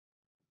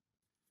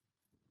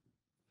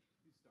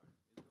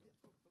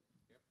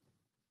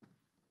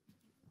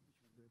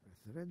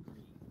Red,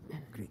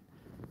 green.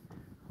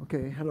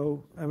 Okay,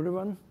 hello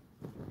everyone.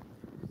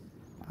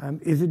 I'm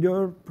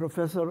Izidor,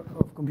 professor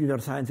of computer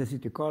science at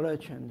City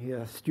College, and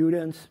here are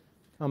students.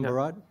 I'm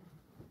Bharat.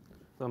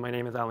 So my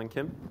name is Alan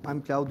Kim.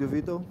 I'm Klaudio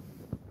Vito.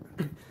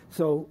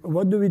 So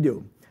what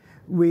do?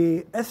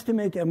 We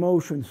estimate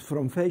emotions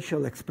from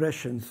facial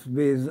expressions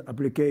with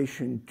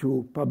application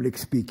to public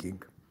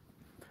speaking.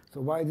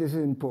 So why this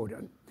is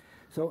important?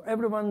 So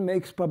everyone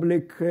makes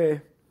public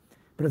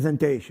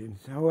presentations.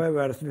 However,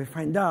 as we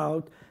find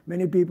out,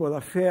 many people are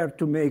afraid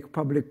to make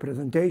public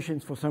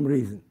presentations for some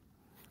reason.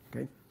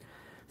 Okay?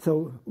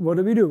 So what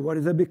do? What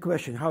is the big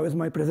question? How is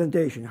my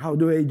presentation? How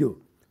do I do?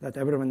 That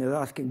everyone is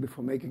asking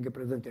before making a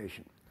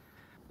presentation.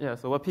 Yeah,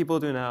 so what people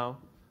do now,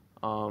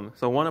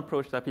 so one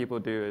approach that people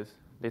do is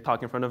they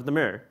talk in front of the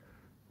mirror.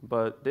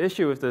 But the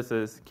issue with this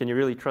is, can you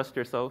really trust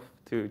yourself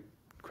to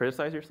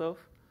criticize yourself?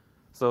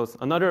 So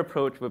another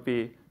approach would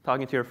be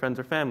talking to your friends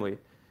or family.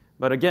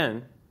 But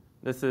again,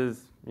 this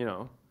is,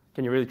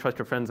 can you really trust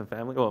your friends and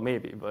family? Well,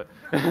 maybe, but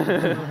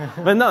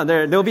but no,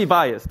 they'll be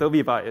biased. They'll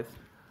be biased.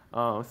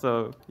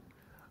 So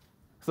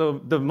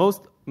the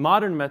most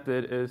modern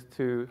method is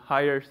to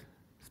hire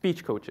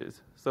speech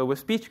coaches. So with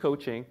speech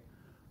coaching,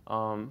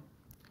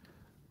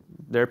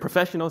 there are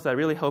professionals that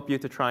really help you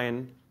to try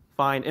and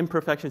find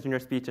imperfections in your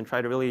speech and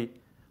try to really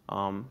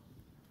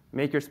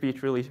make your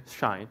speech really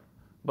shine.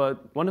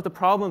 But one of the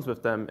problems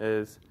with them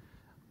is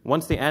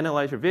once they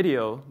analyze your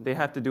video, they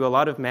have to do a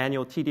lot of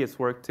manual, tedious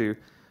work to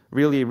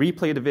really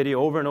replay the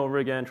video over and over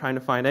again, trying to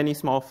find any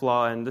small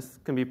flaw, and this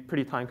can be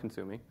pretty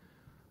time-consuming.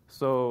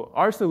 So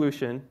our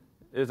solution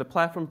is a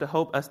platform to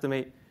help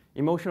estimate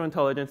emotional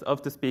intelligence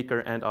of the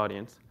speaker and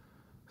audience.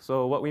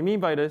 So what we mean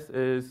by this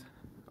is,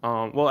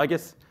 well, I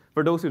guess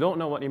for those who don't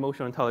know what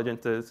emotional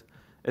intelligence is,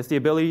 it's the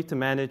ability to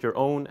manage your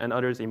own and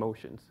others'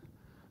 emotions.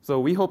 So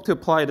we hope to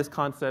apply this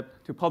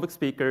concept to public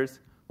speakers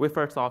with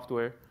our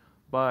software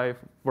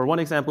for one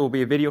example, will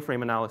be a video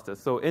frame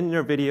analysis. So in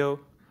your video,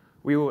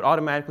 we would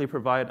automatically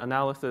provide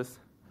analysis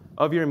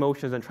of your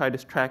emotions and try to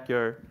track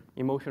your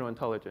emotional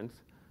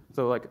intelligence.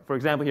 So like, for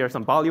example, here are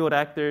some Bollywood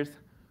actors.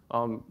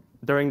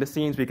 During the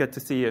scenes, we get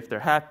to see if they're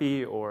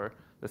happy or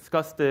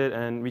disgusted,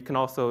 and we can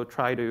also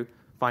try to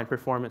find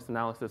performance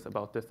analysis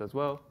about this as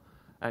well.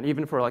 And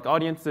even for like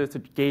audiences to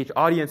gauge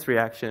audience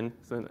reaction,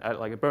 so at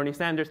like a Bernie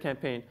Sanders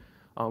campaign,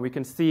 we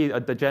can see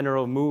the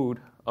general mood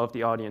of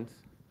the audience.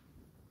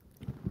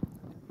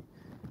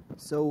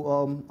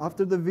 So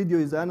after the video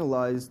is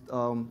analyzed,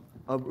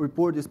 a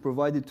report is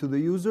provided to the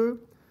user.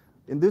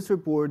 In this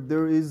report,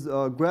 there is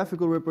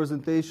graphical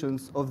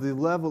representations of the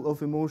level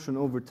of emotion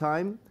over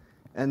time,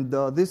 and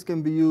this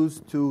can be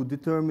used to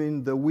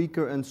determine the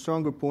weaker and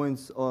stronger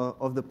points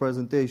of the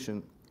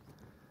presentation.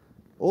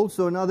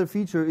 Also, another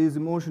feature is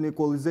emotion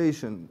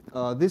equalization.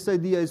 This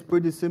idea is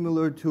pretty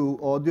similar to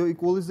audio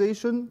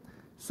equalization.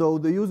 So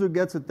the user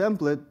gets a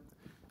template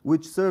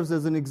which serves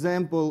as an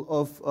example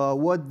of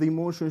what the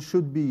emotion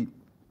should be,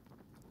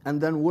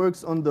 and then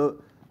works on the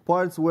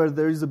parts where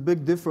there is a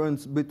big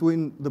difference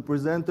between the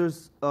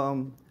presenter's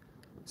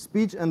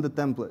speech and the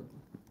template.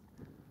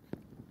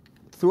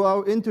 Through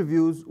our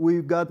interviews,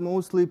 we got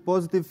mostly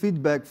positive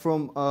feedback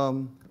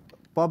from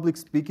public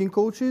speaking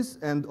coaches,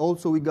 and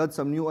also we got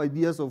some new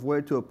ideas of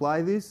where to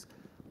apply this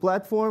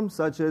platform,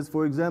 such as,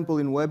 for example,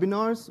 in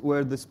webinars,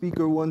 where the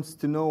speaker wants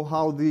to know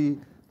how the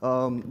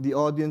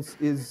audience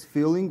is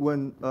feeling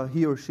when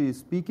he or she is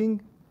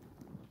speaking.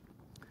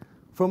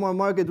 From our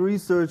market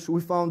research, we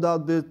found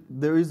out that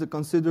there is a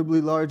considerably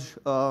large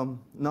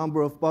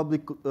number of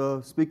public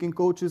speaking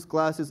coaches,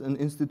 classes, and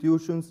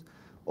institutions.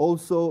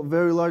 Also, a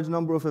very large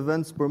number of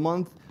events per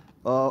month,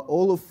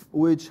 all of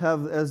which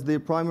have as their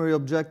primary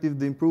objective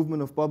the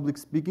improvement of public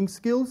speaking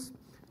skills.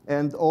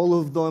 And all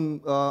of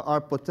them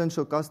are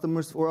potential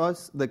customers for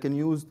us that can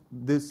use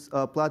this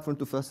platform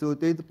to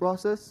facilitate the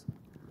process.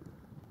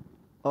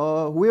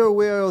 We are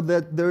aware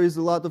that there is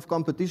a lot of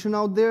competition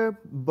out there,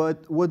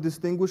 but what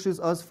distinguishes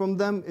us from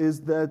them is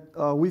that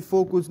we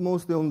focus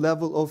mostly on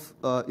level of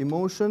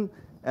emotion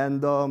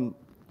and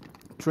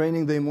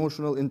training the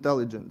emotional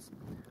intelligence.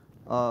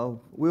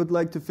 We would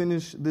like to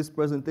finish this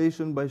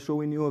presentation by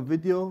showing you a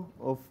video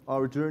of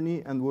our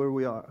journey and where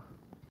we are.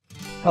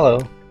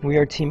 Hello, we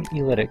are Team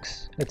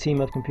ELytics, a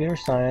team of computer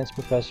science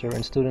professor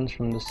and students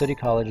from the City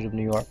College of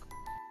New York.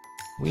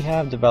 We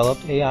have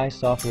developed AI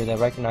software that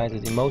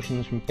recognizes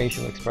emotions from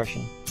facial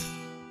expression.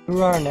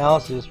 Through our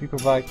analysis, we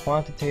provide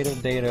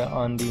quantitative data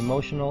on the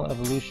emotional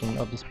evolution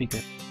of the speaker.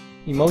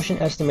 Emotion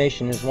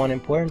estimation is one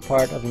important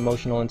part of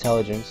emotional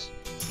intelligence.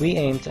 We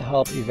aim to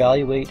help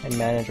evaluate and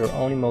manage our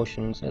own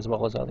emotions as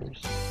well as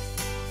others.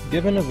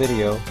 Given a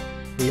video,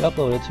 we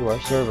upload it to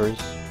our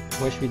servers,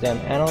 which we then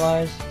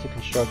analyze to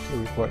construct a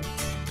report.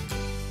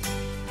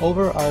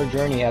 Over our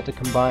journey at the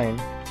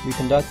Combine, we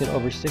conducted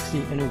over 60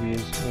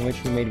 interviews in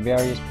which we made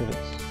various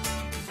pivots.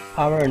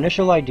 Our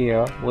initial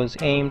idea was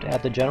aimed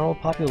at the general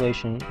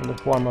population in the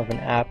form of an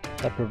app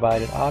that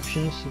provided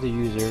options to the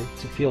user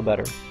to feel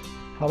better.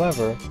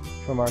 However,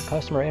 from our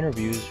customer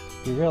interviews,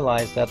 we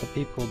realized that the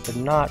people did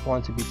not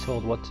want to be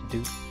told what to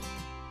do.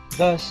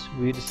 Thus,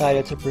 we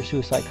decided to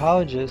pursue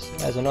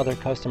psychologists as another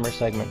customer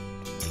segment.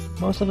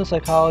 Most of the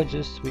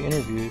psychologists we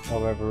interviewed,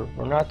 however,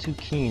 were not too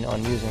keen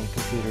on using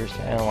computers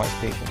to analyze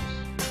patients.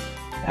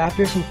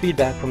 After some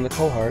feedback from the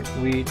cohort,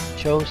 we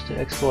chose to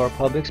explore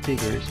public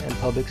speakers and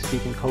public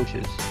speaking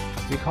coaches.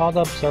 We called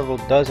up several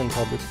dozen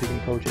public speaking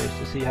coaches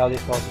to see how they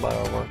felt about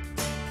our work.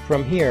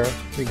 From here,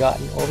 we got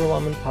an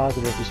overwhelming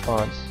positive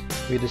response.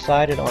 We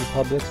decided on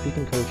public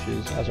speaking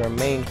coaches as our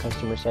main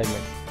customer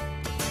segment.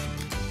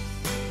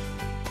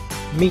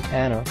 Meet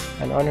Anna,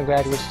 an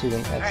undergraduate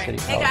student at City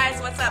College. Hey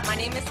guys, what's up? My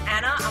name is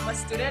Anna. I'm a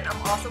student.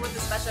 I'm also with the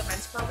special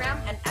events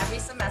program, and every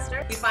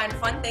semester we find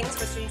fun things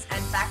for students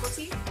and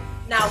faculty.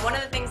 Now, one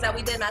of the things that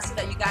we did last year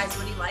that you guys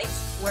really liked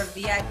were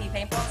VIP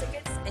paintball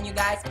tickets, and you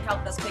guys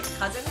helped us pick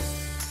Cousins,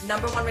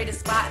 #1 rated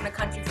spot in the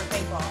country for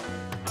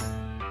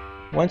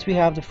paintball. Once we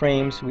have the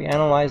frames, we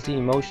analyze the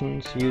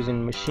emotions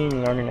using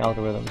machine learning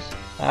algorithms.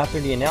 After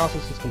the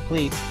analysis is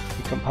complete,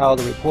 we compile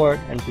the report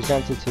and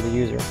present it to the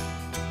user.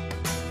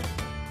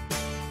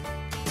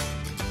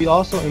 We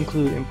also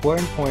include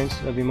important points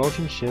of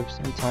emotion shifts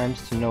and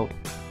times to note.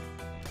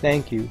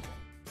 Thank you.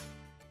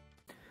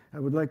 I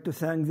would like to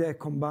thank the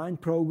combined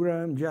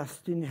program,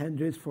 Justin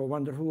Hendricks, for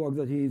wonderful work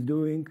that he is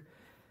doing,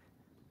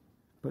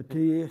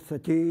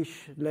 Satish,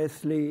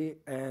 Leslie,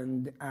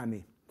 and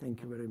Amy.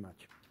 Thank you very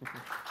much.